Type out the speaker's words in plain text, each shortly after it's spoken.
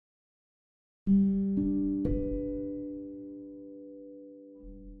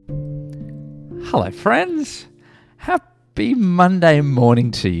Hello, friends. Happy Monday morning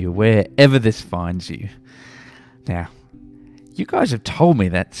to you, wherever this finds you. Now, you guys have told me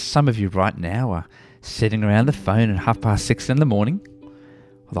that some of you right now are sitting around the phone at 6:30 in the morning,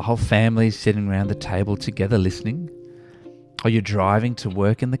 or the whole family's sitting around the table together listening, or you're driving to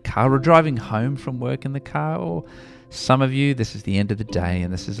work in the car, or driving home from work in the car, or some of you, this is the end of the day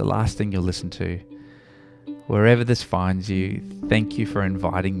and this is the last thing you'll listen to. Wherever this finds you, thank you for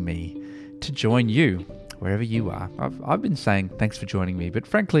inviting me to join you, wherever you are. I've been saying thanks for joining me, but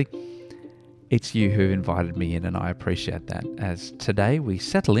frankly, it's you who invited me in, and I appreciate that. As today we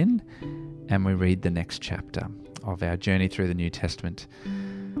settle in and we read the next chapter of our journey through the New Testament.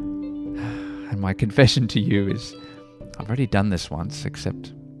 And my confession to you is, I've already done this once,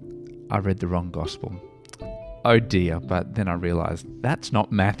 except I read the wrong gospel. Oh dear, but then I realized that's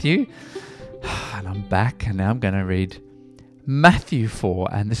not Matthew. And I'm back, and now I'm going to read Matthew 4,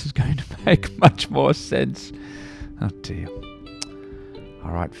 and this is going to make much more sense. Oh dear.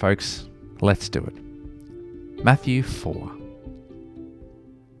 All right, folks, let's do it. Matthew 4.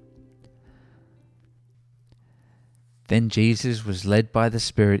 Then Jesus was led by the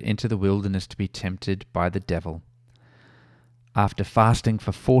Spirit into the wilderness to be tempted by the devil. After fasting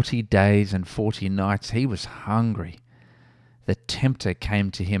for 40 days and 40 nights, he was hungry. The tempter came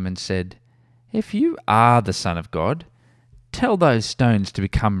to him and said, "If you are the Son of God, tell those stones to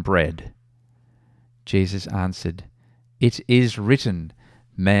become bread." Jesus answered, "It is written,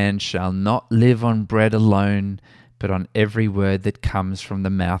 man shall not live on bread alone, but on every word that comes from the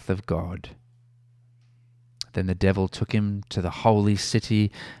mouth of God." Then the devil took him to the holy city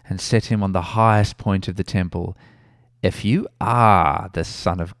and set him on the highest point of the temple. "If you are the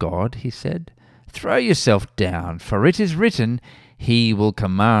Son of God," he said, "throw yourself down, for it is written, He will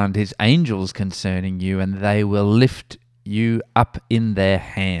command His angels concerning you, and they will lift you up in their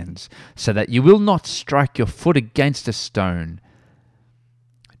hands, so that you will not strike your foot against a stone."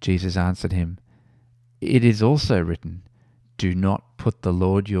 Jesus answered him, "It is also written, do not put the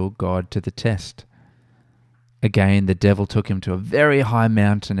Lord your God to the test." Again the devil took him to a very high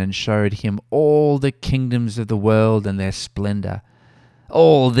mountain and showed him all the kingdoms of the world and their splendor.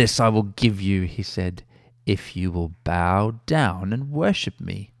 "All this I will give you," he said, "if you will bow down and worship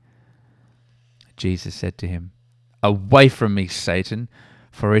me." Jesus said to him, "Away from me, Satan,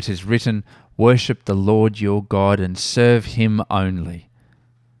 for it is written, worship the Lord your God and serve Him only."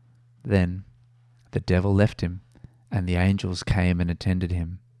 Then the devil left him, and the angels came and attended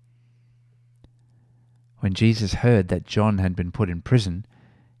him. When Jesus heard that John had been put in prison,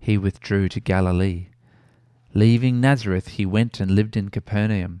 he withdrew to Galilee. Leaving Nazareth, he went and lived in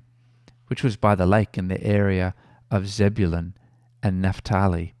Capernaum, which was by the lake in the area of Zebulun and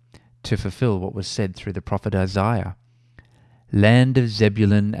Naphtali, to fulfill what was said through the prophet Isaiah. "Land of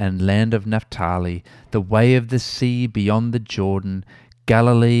Zebulun and land of Naphtali, the way of the sea beyond the Jordan,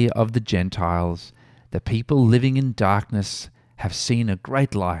 Galilee of the Gentiles, the people living in darkness have seen a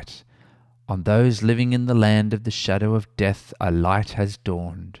great light. On those living in the land of the shadow of death, a light has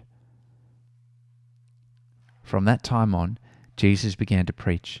dawned." From that time on, Jesus began to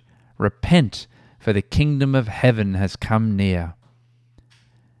preach, "Repent, for the kingdom of heaven has come near."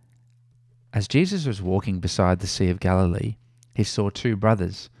 As Jesus was walking beside the Sea of Galilee, he saw two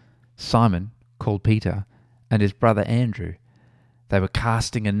brothers, Simon, called Peter, and his brother Andrew. They were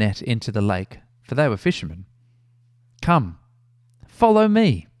casting a net into the lake, for they were fishermen. "Come, follow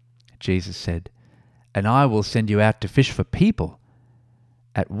me," Jesus said, "and I will send you out to fish for people."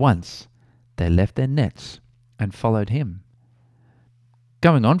 At once they left their nets and followed him.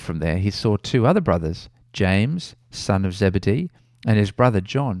 Going on from there, he saw two other brothers, James, son of Zebedee, and his brother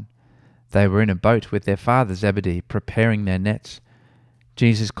John. They were in a boat with their father Zebedee, preparing their nets.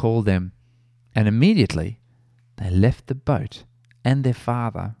 Jesus called them, and immediately they left the boat and their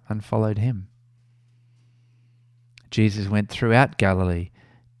father and followed him. Jesus went throughout Galilee,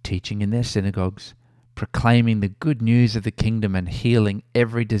 teaching in their synagogues, proclaiming the good news of the kingdom and healing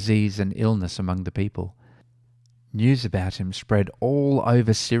every disease and illness among the people. News about him spread all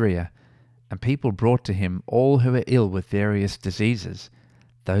over Syria, and people brought to him all who were ill with various diseases,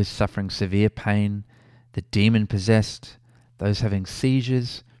 those suffering severe pain, the demon-possessed, those having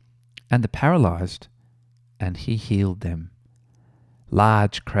seizures, and the paralyzed, and he healed them.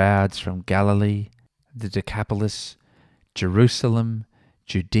 Large crowds from Galilee, the Decapolis, Jerusalem,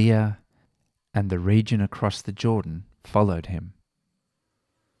 Judea, and the region across the Jordan followed him.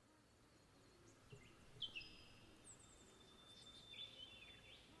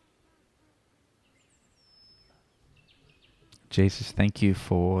 Jesus, thank you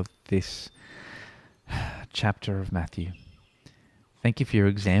for this chapter of Matthew. Thank you for your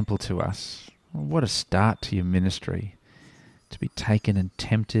example to us What a start to your ministry, to be taken and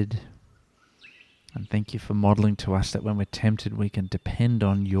tempted. And thank you for modeling to us that when we're tempted, we can depend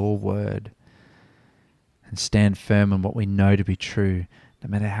on your word and stand firm in what we know to be true, no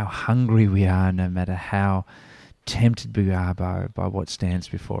matter how hungry we are, no matter how tempted we are by what stands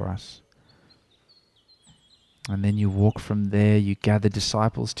before us. And then you walk from there, you gather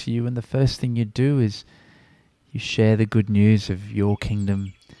disciples to you, and the first thing you do is you share the good news of your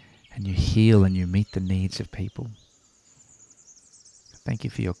kingdom, and you heal and you meet the needs of people. Thank you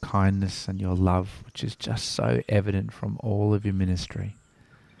for your kindness and your love, which is just so evident from all of your ministry.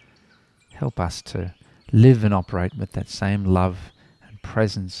 Help us to live and operate with that same love and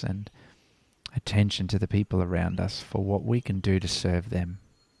presence and attention to the people around us for what we can do to serve them.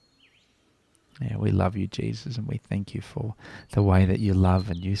 Yeah, we love you, Jesus, and we thank you for the way that you love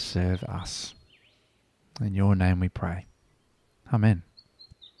and you serve us. In your name we pray. Amen.